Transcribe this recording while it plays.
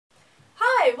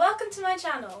Hi, welcome to my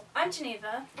channel. I'm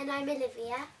Jeniva. And I'm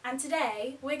Olivia. And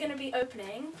today we're going to be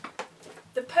opening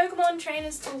the Pokemon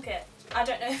Trainers Toolkit. I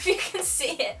don't know if you can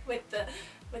see it with the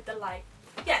light.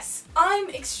 Yes, I'm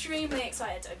extremely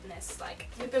excited to open this. Like,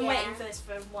 we've been waiting for this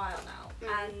for a while now,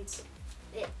 and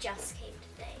it just came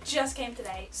today. Just came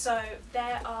today. So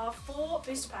there are 4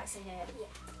 booster packs in here. Yeah.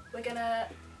 We're gonna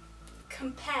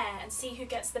compare and see who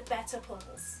gets the better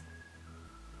pulls.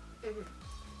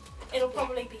 It'll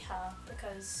probably be her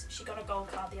because she got a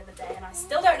gold card the other day and I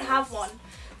still don't have one.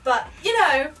 But, you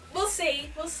know, we'll see.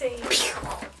 We'll see.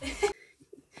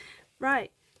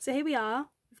 Right, so here we are.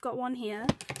 We've got one here.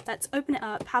 Let's open it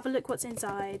up, have a look what's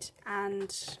inside,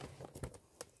 and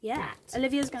yeah.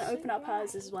 Olivia's going to open up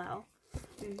hers as well.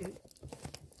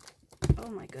 Oh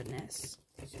my goodness.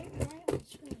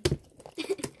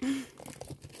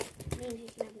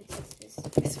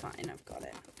 It's fine, I've got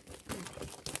it.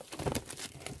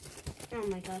 Oh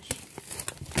my gosh.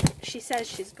 She says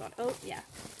she's got, oh yeah.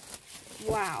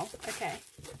 Wow, okay.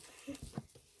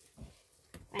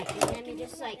 Right, and then we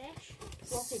just like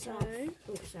swap it off.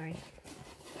 Oh, sorry.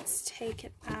 Let's take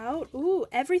it out. Ooh,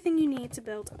 everything you need to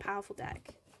build a powerful deck.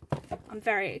 I'm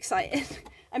very excited.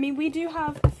 I mean, we do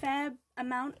have a fair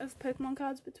amount of Pokemon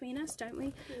cards between us, don't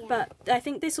we? Yeah. But I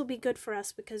think this will be good for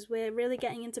us because we're really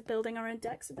getting into building our own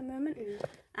decks at the moment.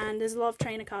 And there's a lot of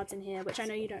trainer cards in here, which I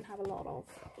know you don't have a lot of.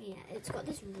 Yeah, it's got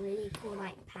this really cool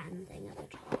like pattern thing at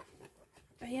the top.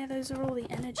 Oh yeah, those are all the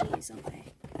energies, aren't they?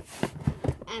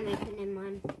 I'm opening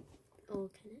mine. Oh,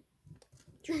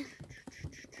 can it?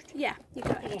 Yeah, you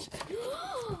got it.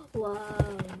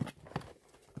 Whoa.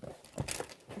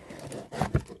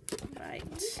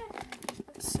 Right.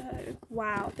 So,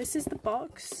 wow, this is the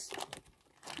box.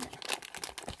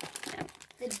 No.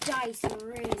 The dice are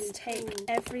really Let's take cool.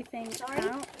 everything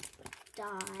out.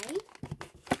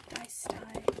 Dice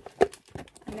die.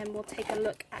 And then we'll take a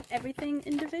look at everything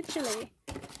individually.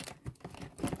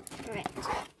 Right.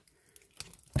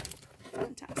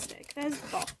 Fantastic. There's the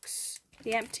box.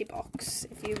 The empty box,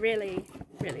 if you really,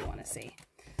 really want to see.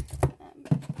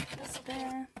 That's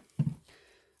there.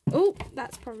 Oh,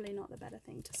 that's probably not the better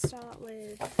thing to start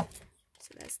with.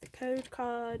 So there's the code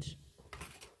card.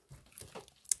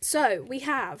 So we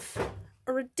have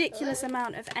a ridiculous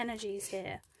amount of energies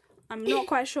here. I'm not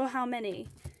quite sure how many.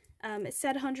 It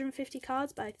said 150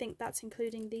 cards, but I think that's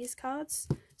including these cards.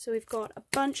 So we've got a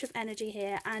bunch of energy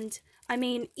here. And I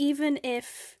mean, even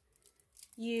if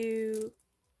you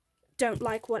don't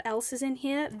like what else is in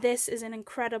here, this is an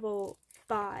incredible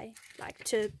buy. Like,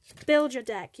 to build your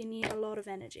deck, you need a lot of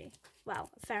energy. Well,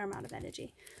 a fair amount of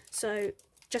energy. So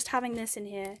just having this in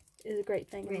here is a great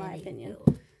thing, in my opinion.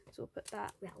 Cool. So we'll put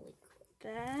that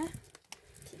there.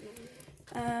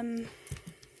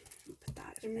 Put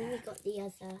that and there. then we got the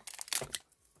other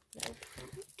little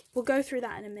pack. We'll go through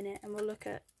that in a minute and we'll look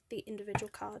at the individual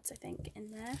cards, I think,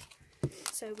 in there.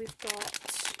 So we've got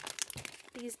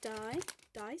these dice.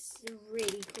 The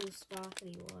really cool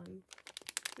sparkly one.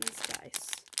 These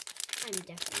dice. I'm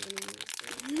definitely going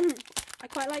to use these. I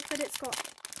quite like that it's got...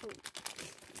 Oh,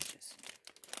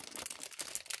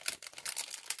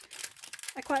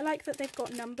 I quite like that they've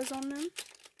got numbers on them.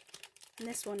 And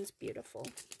this one's beautiful.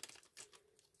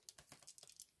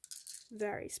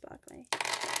 Very sparkly.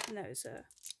 And those are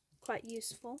quite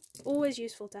useful. Always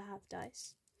useful to have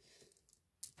dice.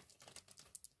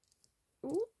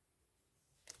 Ooh.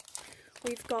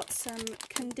 We've got some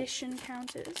condition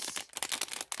counters.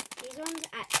 These ones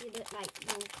actually look like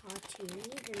more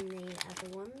cartoony than the other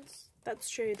ones. That's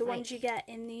true. The ones you get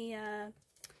in the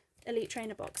Elite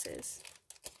Trainer boxes.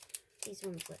 These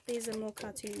ones look. These are more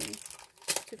cartoony.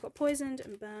 So we've got poisoned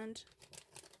and burned.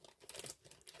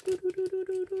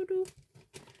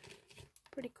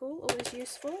 Pretty cool. Always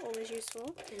useful. Always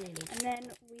useful. And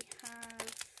then we have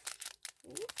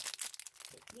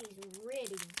these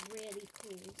really, really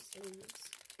cool sleeves.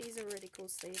 These are really cool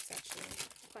sleeves, actually.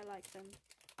 I quite like them.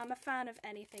 I'm a fan of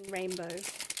anything rainbow.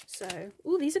 So,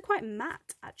 ooh, these are quite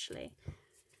matte, actually.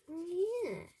 Oh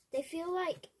yeah, they feel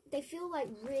like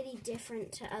really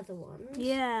different to other ones.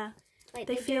 Yeah, like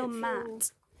they feel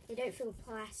matte. They don't feel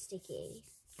plasticky.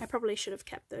 I probably should have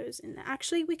kept those in there.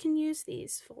 Actually, we can use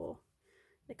these for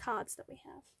the cards that we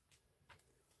have.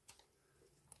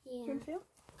 Yeah. You feel?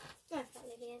 Yeah,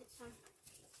 it's fine.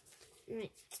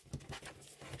 Right.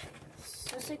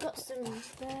 Also got some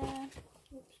there.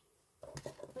 Oops.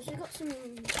 Also got some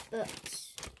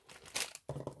books.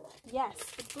 Yes,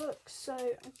 the books. So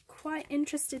I'm quite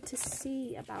interested to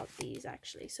see about these,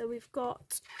 actually. So we've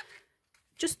got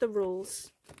just the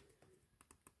rules.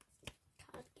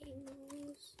 Card game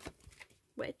rules.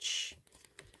 Which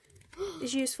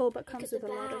is useful but comes with a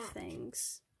lot of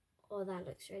things. Oh, that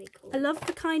looks really cool. I love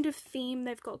the kind of theme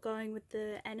they've got going with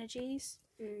the energies.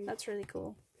 That's really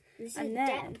cool. This and is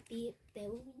then deck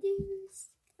builders.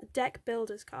 a deck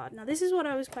builders card. Now this is what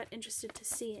I was quite interested to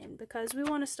see in, because we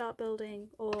want to start building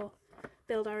or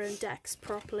build our own decks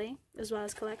properly as well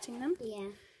as collecting them. Yeah.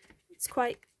 It's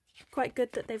quite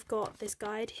good that they've got this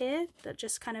guide here that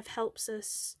just kind of helps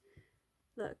us.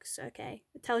 Look, so okay,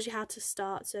 it tells you how to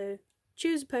start. So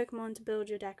choose a Pokemon to build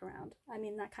your deck around. I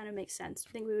mean, that kind of makes sense.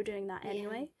 I think we were doing that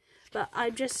anyway. But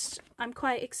I'm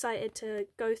quite excited to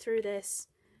go through this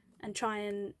and try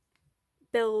and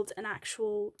build an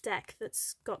actual deck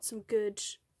that's got some good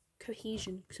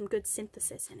cohesion, some good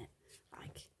synthesis in it.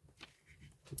 Like,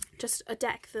 just a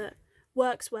deck that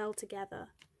works well together.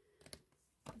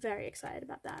 Very excited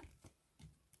about that.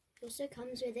 It also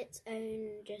comes with its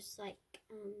own just like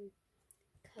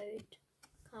code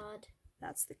card.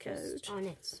 That's the code. Just on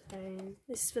its own.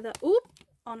 This is for the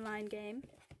online game.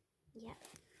 Yeah.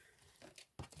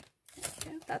 There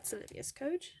we go. That's Olivia's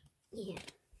code. Yeah.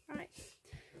 Right.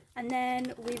 And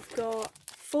then we've got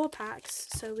 4 packs.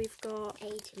 So we've got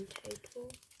 8 in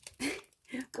total.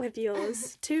 with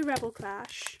yours, 2 Rebel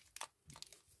Clash.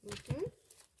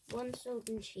 1 Sword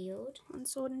and Shield. 1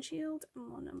 Sword and Shield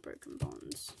and 1 Unbroken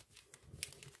Bonds.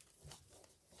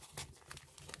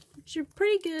 Which are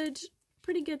pretty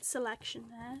good selection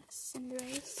there,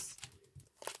 Cinderace.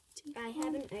 I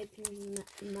haven't opened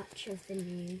much of the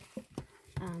new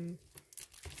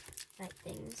like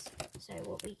things, so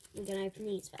we're gonna open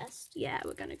these first. Yeah,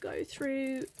 we're gonna go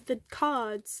through the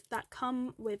cards that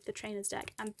come with the trainer's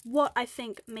deck, and what I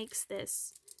think makes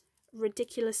this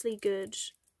ridiculously good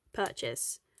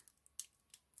purchase.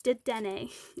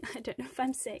 Dedenne, I don't know if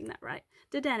I'm saying that right.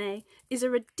 Dedenne is a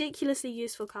ridiculously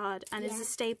useful card and is a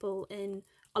staple in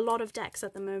a lot of decks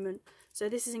at the moment. So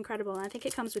this is incredible. And I think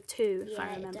it comes with 2, if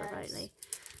I remember rightly.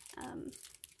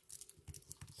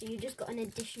 So you just got an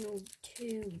additional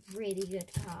 2 really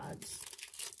good cards.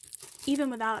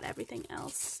 Even without everything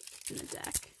else in the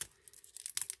deck.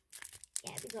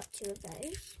 Yeah, we got 2 of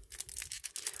those.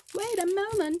 Wait a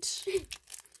moment!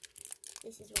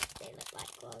 This is what they look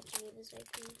like while Jeniva's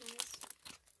opening hers.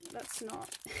 That's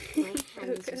not. My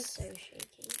hands are so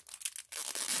shaking.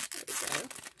 There we go.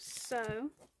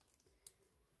 So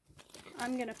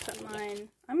I'm gonna put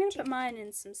mine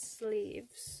in some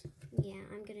sleeves. Yeah,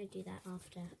 I'm gonna do that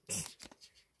after.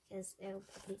 Because it'll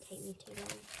probably take me too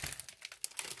long.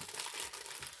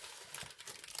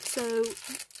 So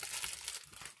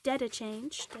Data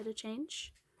change.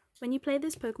 When you play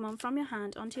this Pokemon from your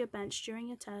hand onto your bench during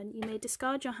your turn, you may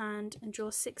discard your hand and draw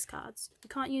 6 cards. You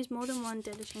can't use more than 1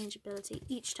 Data Change ability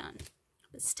each turn.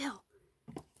 But still,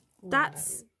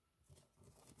 that's...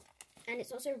 And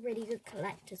it's also a really good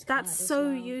collector's card. That's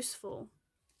so useful.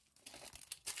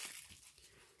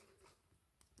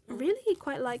 I really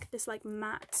quite like this like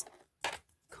matte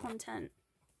content.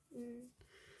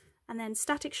 And then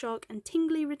Static Shock and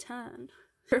Tingly Return.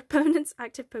 Your opponent's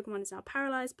active Pokemon is now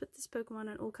paralyzed. Put this Pokemon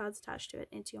and all cards attached to it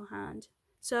into your hand.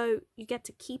 So you get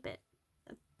to keep it.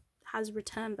 It has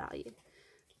return value.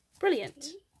 Brilliant.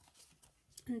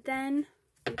 And then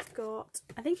we've got,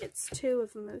 I think it's 2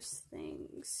 of most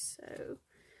things. So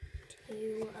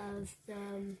 2 of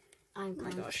them. Oh my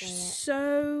gosh,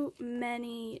 so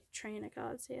many trainer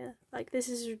cards here. Like, this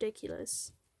is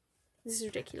ridiculous. This is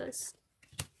ridiculous.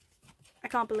 I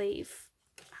can't believe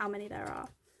how many there are.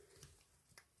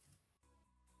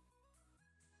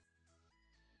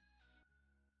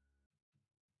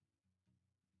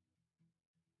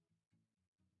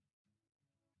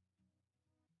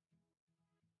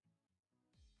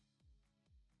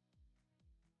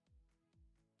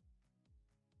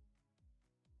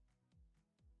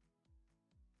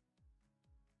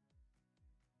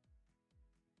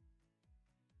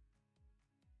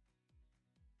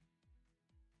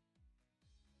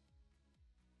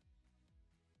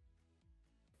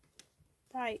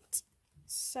 Right,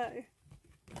 so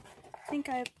I think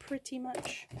I have pretty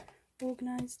much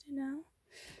organised it now.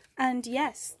 And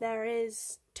yes, there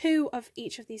is 2 of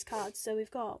each of these cards. So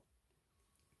we've got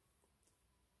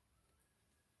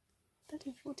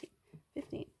 13, 14,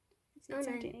 15, 16,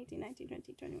 17, 18, 19,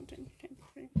 20, 21, 22,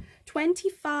 23,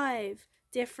 25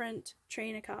 different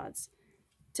trainer cards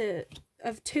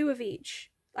of 2 of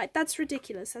each. Like, that's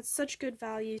ridiculous. That's such good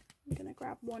value. I'm going to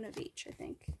grab 1 of each, I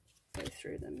think. Go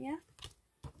through them, yeah?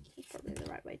 That's probably the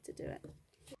right way to do it.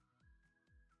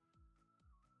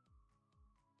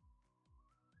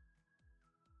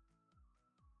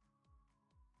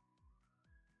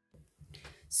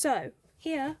 So,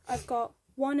 here I've got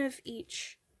 1 of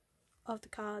each of the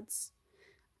cards,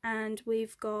 and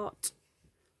we've got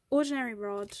Ordinary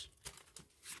Rod,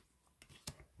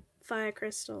 Fire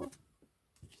Crystal.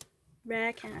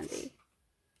 Rare Candy.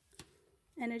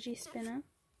 Energy Spinner.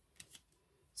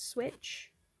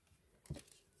 Switch.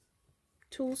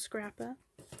 Tool Scrapper.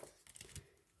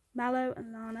 Mallow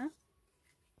and Lana.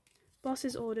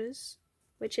 Boss's Orders,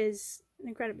 which is an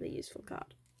incredibly useful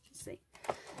card. Let's see.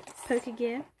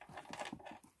 Pokegear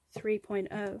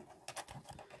 3.0.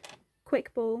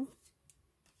 Quick Ball.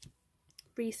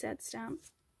 Reset Stamp.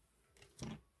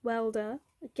 Welder,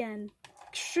 again,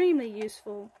 extremely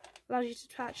useful. Allows you to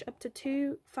attach up to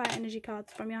 2 fire energy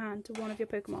cards from your hand to one of your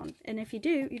Pokemon. And if you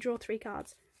do, you draw 3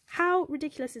 cards. How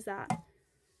ridiculous is that?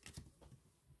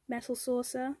 Metal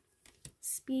Saucer.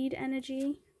 Speed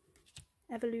Energy.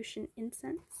 Evolution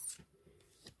Incense.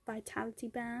 Vitality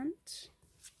Band.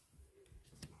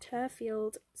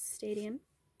 Turffield Stadium.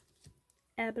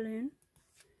 Air Balloon.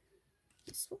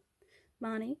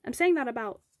 Marnie. I'm saying that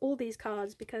about all these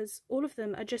cards because all of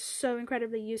them are just so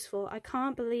incredibly useful. I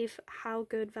can't believe how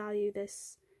good value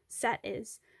this set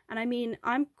is. And I mean,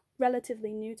 I'm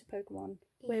relatively new to Pokemon.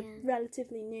 We're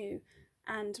relatively new.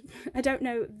 And I don't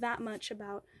know that much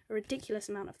about a ridiculous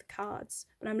amount of the cards.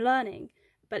 But I'm learning.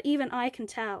 But even I can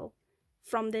tell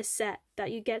from this set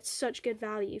that you get such good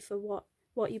value for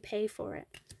what you pay for it.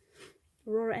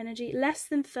 Aurora Energy. Less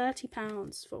than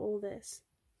 £30 for all this.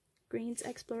 Green's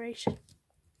Exploration.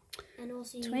 And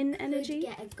also Twin you could Energy.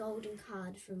 get a golden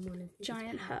card from one of these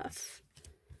Giant cards. Hurf.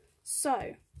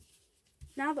 So,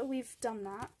 now that we've done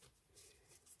that,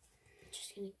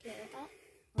 Just going to clear it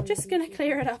up. just going to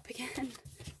clear it up again.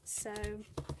 So,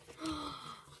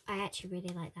 I actually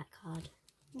really like that card.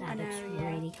 That I know, looks yeah.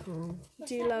 really cool.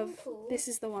 do you love, this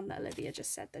is the one that Olivia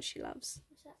just said that she loves.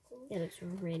 What's that called? It looks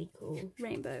really cool.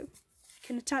 Rainbow. You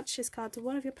can attach this card to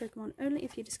one of your Pokemon only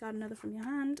if you discard another from your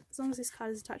hand. As long as this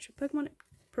card is attached to a Pokemon, it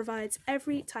provides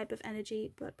every type of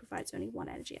energy, but provides only one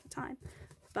energy at a time.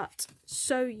 But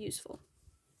so useful.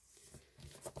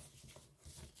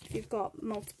 If you've got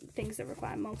things that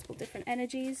require multiple different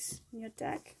energies in your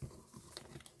deck.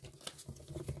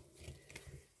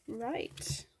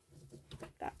 Right.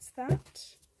 That's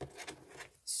that.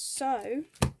 So,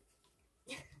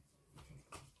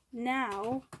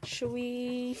 now, shall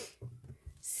we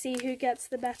see who gets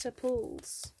the better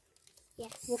pulls?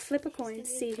 Yes. We'll flip a coin to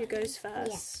see who goes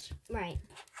first. Yeah. Right.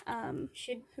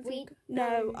 Should Have we?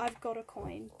 No, I've got a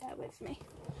coin. Bear with me.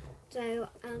 So,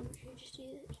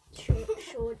 should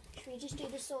we just do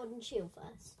the sword and shield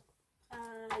first?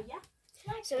 Yeah.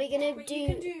 So we're gonna But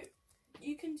do.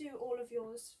 You can do all of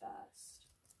yours first.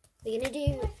 We're gonna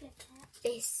do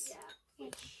this. Yeah.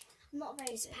 Not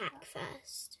very this pack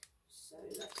first. So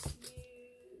let's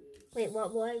use. Wait,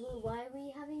 what? Why are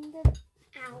we having the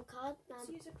owl card? Let's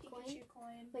use a Pikachu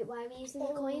coin. Wait, why are we using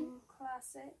the coin?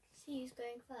 Classic. So who's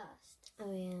going first?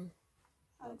 Oh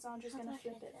yeah. Alexandra's gonna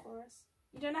flip it for us.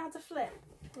 You don't know how to flip.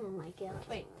 Oh my god.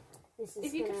 Wait. This is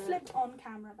If you could flip on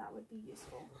camera, that would be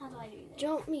useful. How do I do this? Do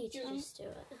you want me to just do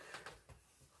it?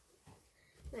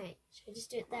 Right. Should I just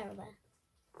do it there or there?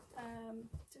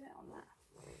 Do it on that.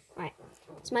 Right.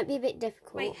 This might be a bit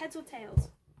difficult. Wait, heads or tails?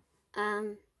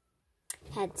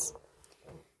 Heads.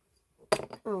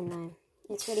 Oh no.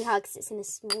 It's really hard because it's in a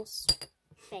small space.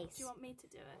 Do you want me to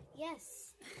do it?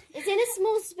 Yes. It's in a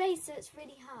small space, so it's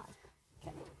really hard.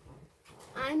 Okay.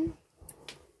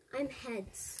 I'm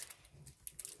heads.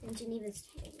 And Geneva's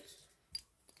tails.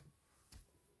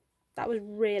 That was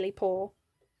really poor,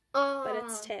 Oh. but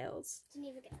it's tails.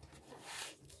 Geneva get.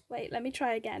 Wait, let me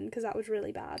try again because that was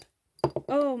really bad.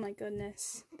 Oh my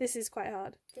goodness. This is quite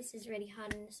hard. This is really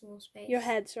hard in a small space. Your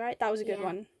heads, right? That was a good Yeah.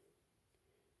 one.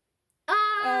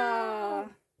 Oh!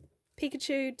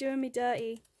 Pikachu doing me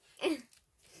dirty. Thank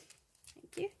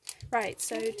you. Right,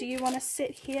 so do you want to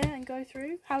sit here and go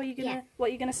through? How are you gonna? Yeah. What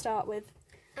are you gonna start with?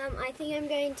 I think I'm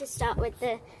going to start with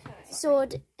the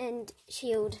sword and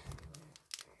shield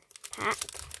pack.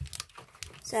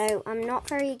 So I'm not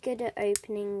very good at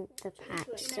opening the pack.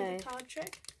 Do you know the card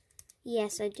trick?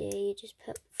 Yes, I do. You just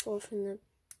put 4 from the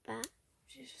back.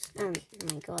 Oh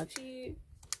my god. Do you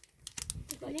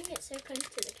I think it's so close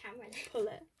to the camera. pull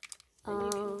it? And you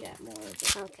can get more of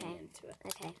it into it.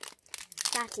 Okay.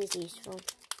 That is useful.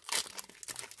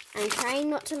 I'm trying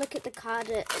not to look at the card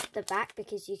at the back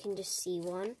because you can just see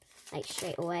one, like,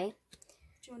 straight away.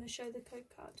 Do you want to show the code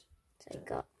card? So I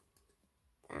got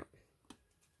that.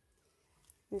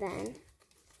 Then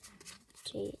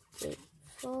 2, 3,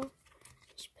 4.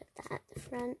 Just put that at the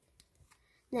front.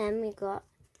 Then we got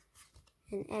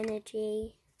an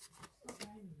energy.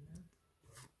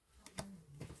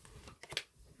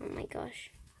 Oh my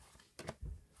gosh.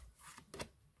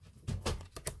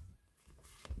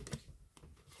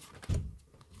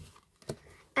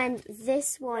 And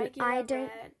this one, Regular, I don't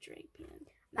rare, Drapion.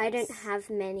 I Nice. don't have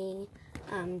many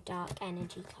dark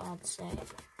energy cards, so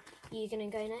you gonna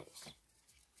go next?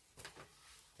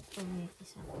 I'll move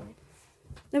this out of the way.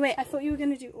 No, wait, I thought you were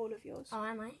going to do all of yours. Oh,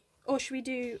 am I? Or should we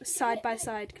do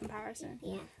side-by-side comparison?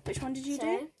 Yeah. Which one did you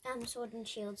do? Sword and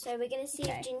Shield. So we're going to see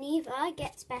Okay. if Jeniva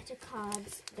gets better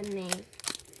cards than me.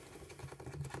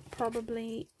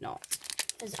 Probably not.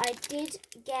 Because I did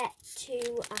get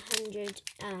to 100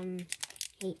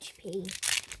 HP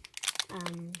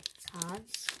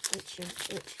cards, which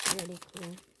is really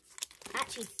cool.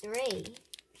 Actually, 3.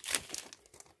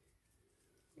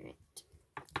 Right.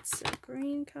 It's a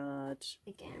green card.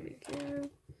 Again. There we go.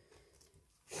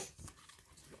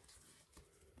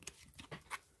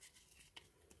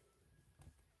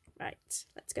 Right,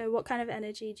 let's go. What kind of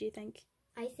energy do you think?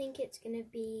 I think it's going to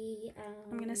be...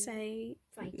 I'm going to say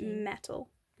fighting. metal.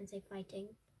 And say fighting.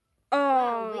 Oh!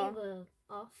 Wow, we were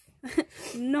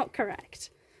off. Not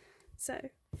correct. So,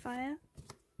 fire,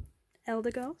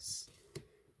 Eldegoss,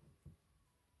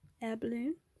 air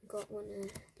balloon, Got one of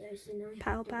those in I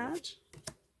Palpad,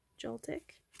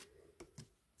 Joltik,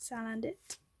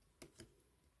 Salandit,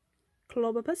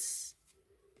 Clobbopus,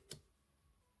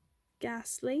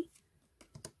 Ghastly,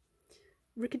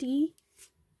 Rickety,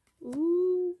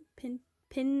 ooh,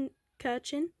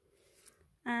 Pincurchin,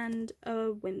 and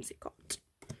a Whimsicott.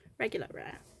 Regular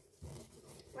rare.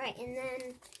 Right, and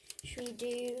then should we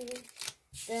do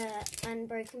the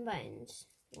Unbroken Bones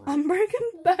one? Unbroken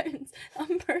bones,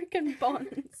 unbroken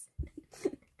bonds.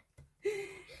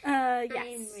 Yes.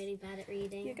 I'm really bad at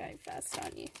reading. You're going first,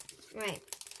 aren't you? Right,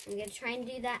 I'm going to try and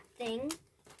do that thing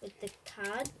with the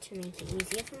card to make it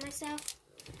easier for myself.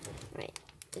 Right,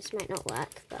 this might not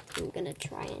work, but I'm going to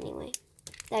try anyway.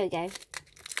 There we go.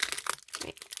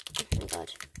 Right, oh my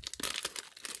god.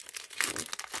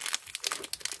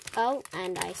 Oh,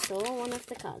 and I saw one of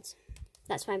the cards.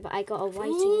 That's fine, but I got a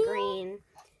white and green.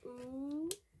 Ooh.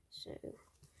 So...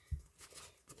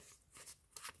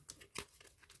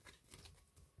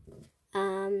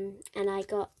 and I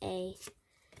got a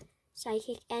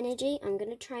psychic energy. I'm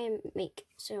gonna try and make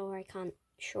sure I can't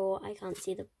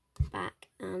see the back.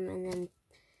 And then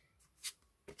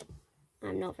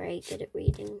I'm not very good at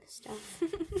reading stuff,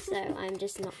 so I'm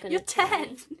just not gonna. You're try.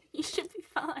 10. You should be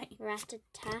fine.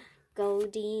 Rattata,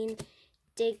 Goldeen,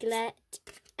 Diglett,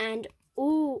 and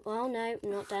ooh, oh no, I'm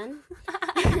not done.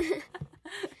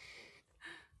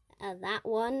 That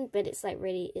one, but it's like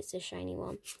really, it's a shiny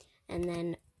one, and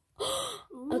then.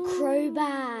 A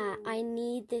Crobat! I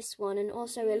need this one, and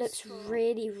also it looks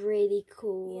really, really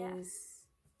cool. Yes.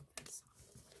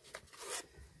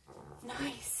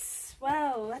 Nice.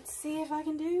 Well, let's see if I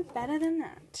can do better than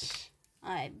that.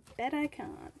 I bet I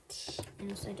can't. I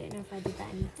also don't know if I did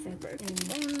that in Broken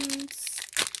bones.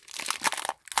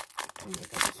 Oh my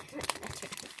gosh.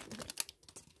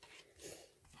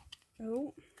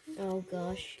 Oh. Oh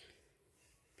gosh.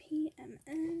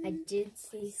 PMN. I did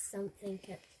see something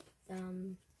at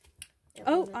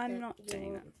Oh, I'm not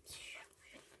doing that.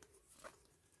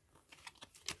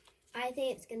 I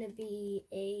think it's gonna be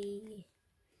a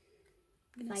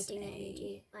fighting say-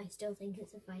 energy. I still think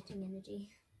it's a fighting energy.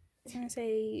 I'm going to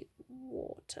say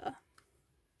water.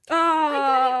 I Oh,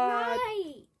 got it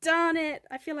right! darn it.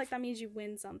 I feel like that means you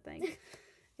win something.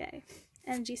 Okay.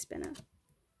 Energy Spinner.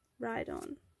 Ride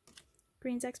On.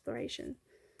 Green's Exploration.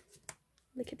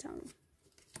 Lickitung.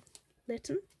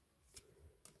 Litten.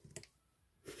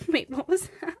 Wait, what was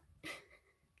that?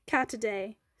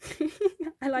 Cataday.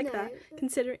 I like No. that.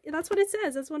 Considering that's what it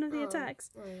says. That's one of the Oh. attacks.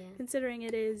 Oh yeah. Considering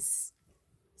it is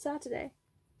Saturday.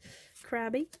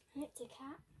 Krabby. It's a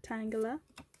cat. Tangela.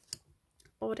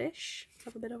 Oddish.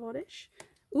 Have a bit of Oddish.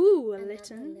 Ooh, a Another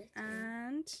Litten. Litten.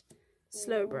 And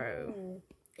Slowbro. Ooh,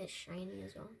 it's shiny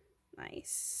as well.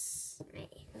 Nice.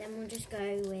 Right, then we'll just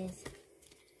go with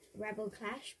Rebel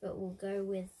Clash, but we'll go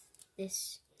with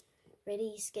this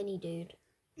really skinny dude.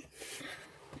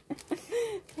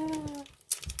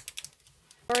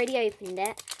 Already opened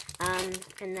it,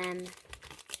 and then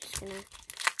just gonna,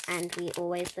 and we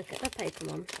always look at the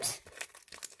Pokemon.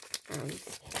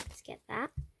 Let's get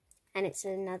that, and it's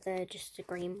another just a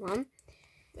green one.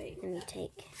 Wait. Let me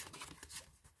take.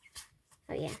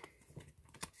 Oh yeah.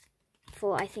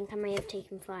 I think I may have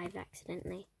taken 5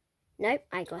 accidentally. Nope,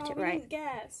 I got it we right. didn't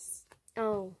guess.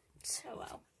 Oh. Oh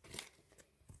well.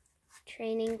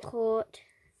 Training Court,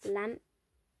 Lamp,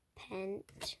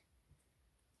 Pent,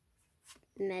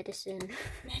 Medicine.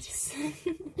 Medicine.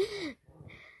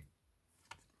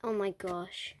 Oh my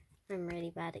gosh. I'm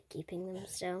really bad at keeping them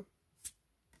still.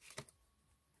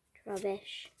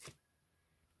 Rubbish.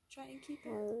 Try and keep it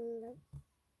Hello.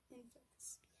 in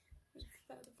focus.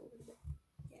 Further forward a bit.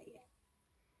 Yeah.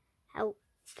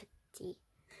 Helpity.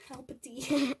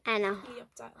 Helpity. And a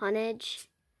Helioptile. Honage.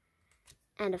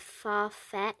 And a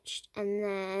Far-Fetched. And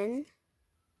then...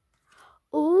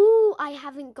 Oh, I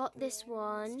haven't got this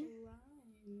one.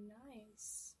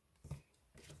 Nice.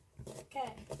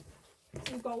 Okay.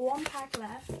 So we've got 1 pack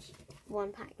left.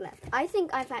 1 pack left. I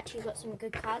think I've actually got some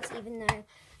good cards, even though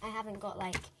I haven't got,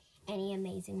 like, any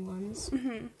amazing ones.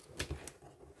 Mm-hmm.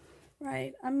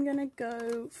 Right, I'm gonna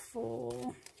go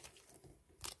for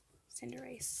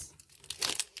Cinderace.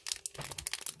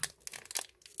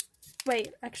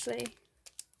 Wait, actually,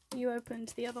 you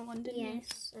opened the other one, didn't you?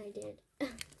 Yes, I did.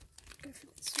 Go for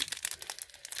this one.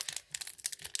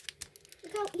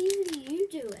 Look how easily you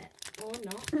do it. Or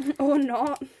not. Or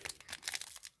not.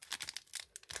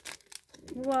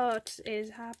 What is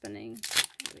happening?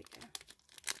 Here we go.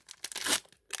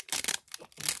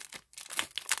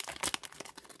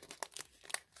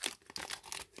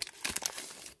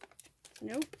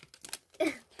 Nope.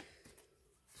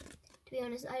 To be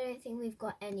honest, I don't think we've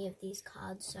got any of these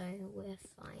cards, so we're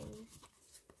fine.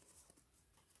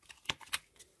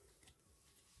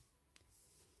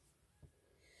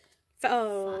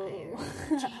 Oh.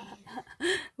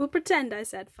 We'll pretend I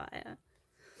said fire.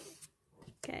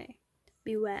 Okay.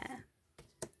 Beware.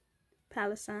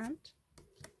 Palisand.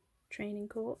 Training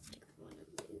Court.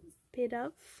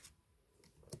 Pidove.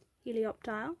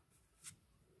 Helioptile.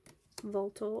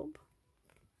 Voltorb.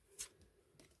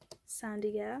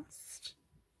 Sandygast.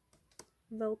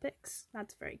 Vulpix.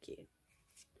 That's very cute.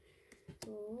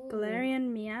 Ooh.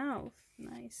 Galarian Meowth.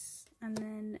 Nice. And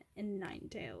then a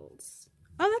Ninetales.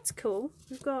 Oh, that's cool.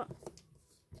 We've got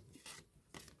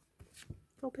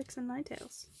Vulpix and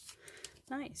Ninetales.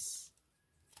 Nice.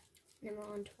 Then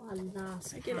we're on to our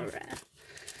last Regular pack. rare.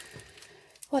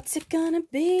 What's it gonna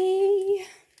be?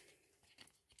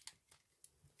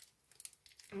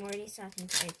 I'm already starting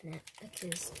to open it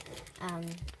because, oh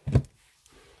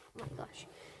my gosh.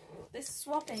 This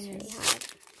swapping It's is really hard.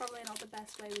 probably not the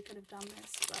best way we could have done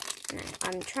this, but No,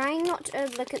 I'm trying not to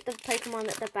look at the Pokemon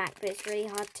at the back, but it's really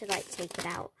hard to, like, take it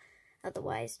out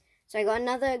otherwise. So I got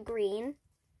another green.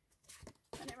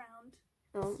 turn it around.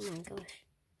 Oh my gosh.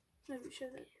 No, show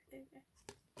that. There you go.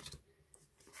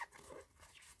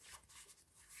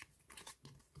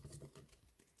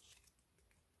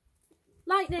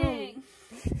 Lightning!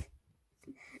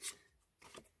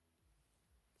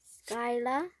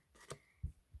 Skylar.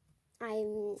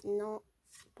 I'm not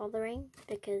bothering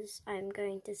because I'm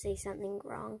going to say something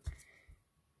wrong.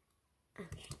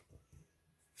 Okay.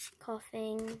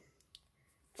 Coughing.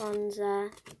 Bonza.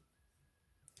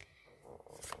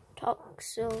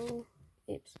 Toxel.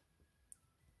 Oops.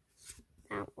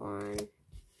 That one.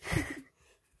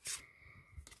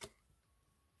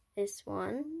 This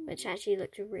one, which actually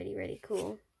looks really, really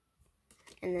cool.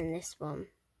 And then this one.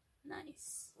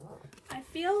 Nice. I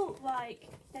feel like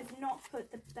they've not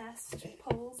put the best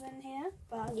pulls in here,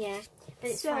 but Yeah, but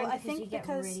it's So, fine I because think you get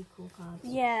because- really cool cards.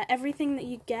 yeah, everything that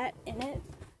you get in it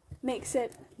makes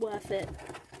it worth it.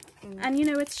 Mm. And you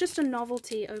know, it's just a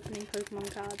novelty opening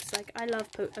Pokemon cards. Like, I love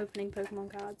opening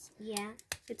Pokemon cards. Yeah.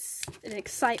 It's an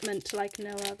excitement like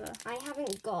no other. I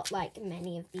haven't got, like,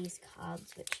 many of these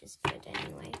cards, which is good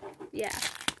anyway. Yeah.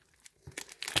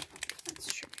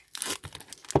 That's true.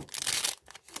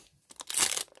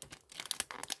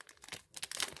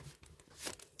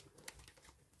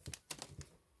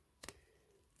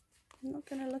 I'm not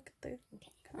gonna look at the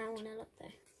Okay, I want to look though.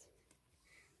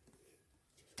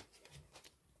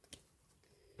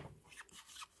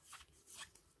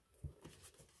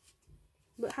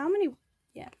 But how many?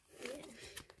 Yeah.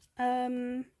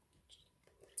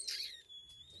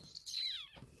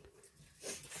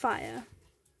 Fire.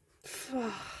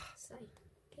 Psychic.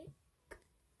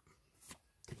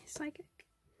 Psychic.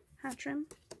 Hatchrim.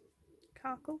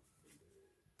 Carkle.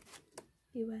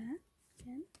 Beware.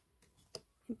 Again.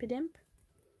 Impidimp.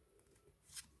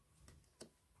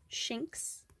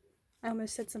 Shinx. I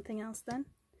almost said something else then.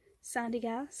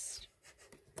 Sandygast.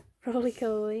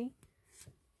 Roly-Poly.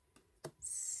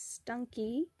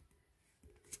 Stunky.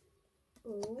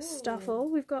 Ooh.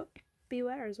 Stuffle. We've got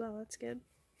Beware as well. That's good.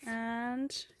 And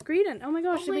Greedent. Oh my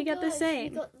gosh, did we get the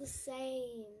same We got the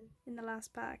same. in the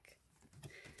last pack?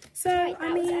 So, That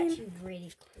I was mean, actually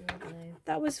really cool though.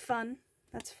 that was fun.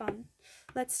 That's fun.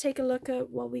 Let's take a look at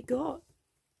what we got.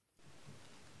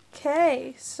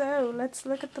 Okay, so let's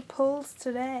look at the pulls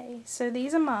today. So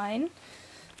these are mine.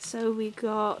 So we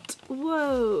got,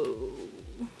 whoa,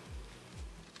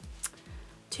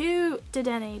 2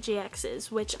 Dedenne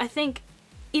GXs, which I think,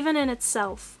 even in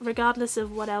itself, regardless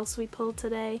of what else we pulled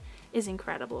today, is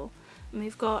incredible. And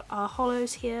we've got our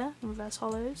hollows here, reverse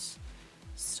hollows.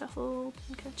 Stuffle,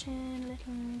 Pincachin,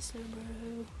 Litten,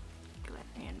 Slowbro,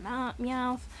 Galarian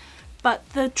Meowth. But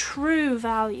the true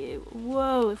value,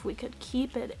 whoa, if we could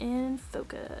keep it in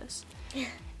focus,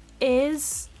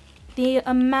 is the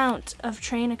amount of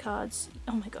trainer cards.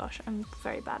 Oh my gosh, I'm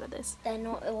very bad at this. They're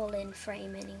not all in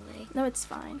frame anyway. No, it's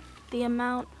fine. The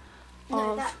amount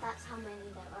of that's how many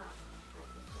there are.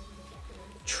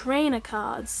 trainer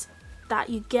cards that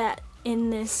you get in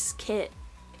this kit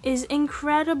is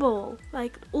incredible.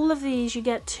 Like, all of these, you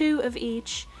get 2 of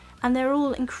each, and they're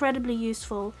all incredibly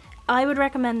useful. I would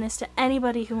recommend this to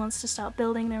anybody who wants to start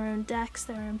building their own decks,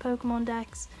 their own Pokemon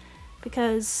decks,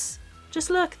 because just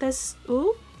look, there's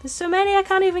so many I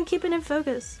can't even keep it in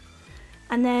focus.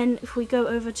 And then if we go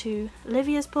over to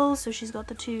Olivia's pull, so she's got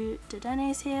the 2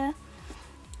 Dedennes here,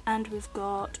 and we've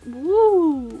got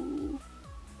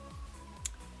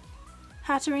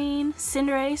Hatterene,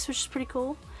 Cinderace, which is pretty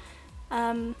cool,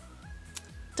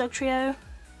 Dugtrio,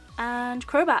 and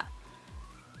Crobat.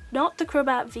 Not the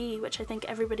Crobat V, which I think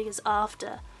everybody is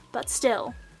after, but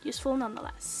still useful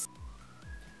nonetheless.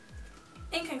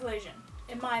 In conclusion,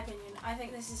 in my opinion, I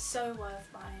think this is so worth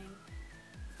buying.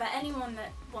 For anyone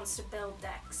that wants to build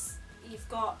decks, you've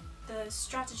got the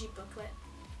strategy booklet,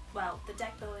 well, the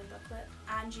deck building booklet,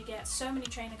 and you get so many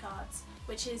trainer cards,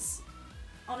 which is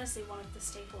honestly one of the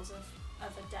staples of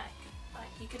a deck. Like,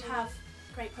 you could have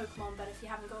great Pokemon, but if you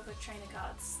haven't got good trainer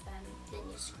cards, then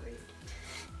you're screwed.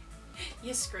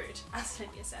 You're screwed, as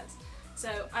Olivia says.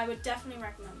 So I would definitely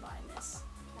recommend buying this.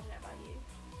 I don't know about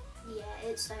you. Yeah,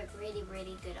 it's like really,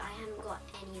 really good. I haven't got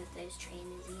any of those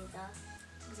trainers either.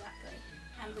 Exactly.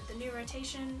 And with the new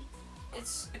rotation,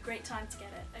 it's a great time to get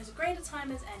it. As great a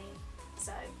time as any.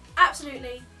 So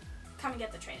absolutely, come and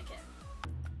get the trainer kit.